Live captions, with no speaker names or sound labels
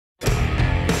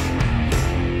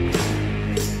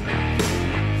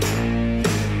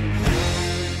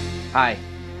Hi,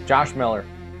 Josh Miller,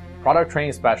 Product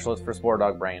Training Specialist for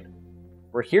SportDOG brand.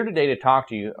 We're here today to talk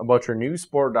to you about your new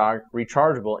SportDOG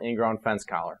Rechargeable In-Ground Fence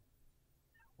collar.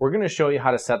 We're going to show you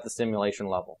how to set the stimulation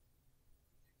level.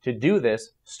 To do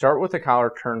this, start with the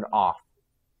collar turned off.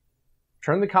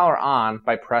 Turn the collar on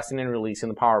by pressing and releasing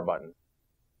the power button.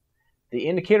 The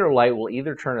indicator light will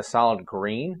either turn a solid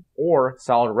green or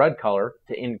solid red color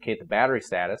to indicate the battery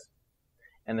status,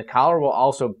 and the collar will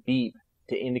also beep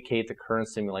to indicate the current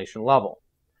stimulation level.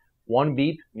 One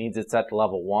beep means it's set to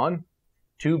level 1,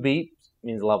 2 beeps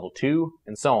means level 2,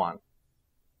 and so on.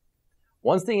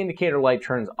 Once the indicator light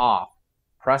turns off,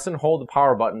 press and hold the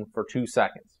power button for 2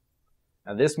 seconds.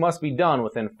 Now this must be done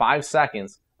within 5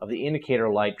 seconds of the indicator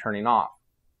light turning off.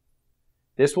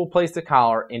 This will place the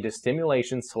collar into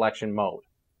stimulation selection mode.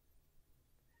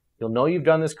 You'll know you've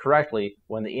done this correctly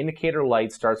when the indicator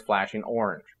light starts flashing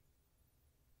orange.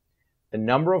 The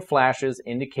number of flashes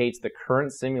indicates the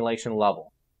current stimulation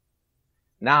level.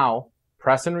 Now,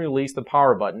 press and release the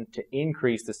power button to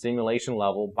increase the stimulation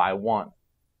level by 1.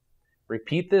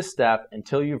 Repeat this step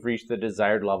until you've reached the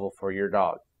desired level for your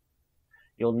dog.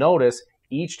 You'll notice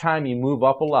each time you move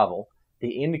up a level,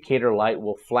 the indicator light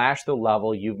will flash the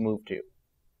level you've moved to.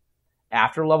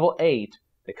 After level 8,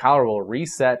 the collar will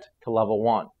reset to level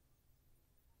 1.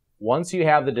 Once you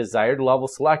have the desired level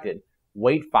selected,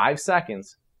 wait 5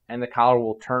 seconds and the collar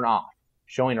will turn off,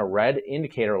 showing a red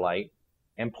indicator light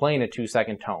and playing a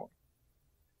 2-second tone.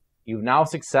 You've now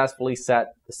successfully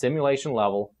set the stimulation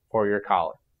level for your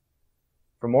collar.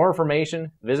 For more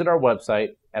information, visit our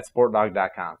website at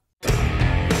sportdog.com.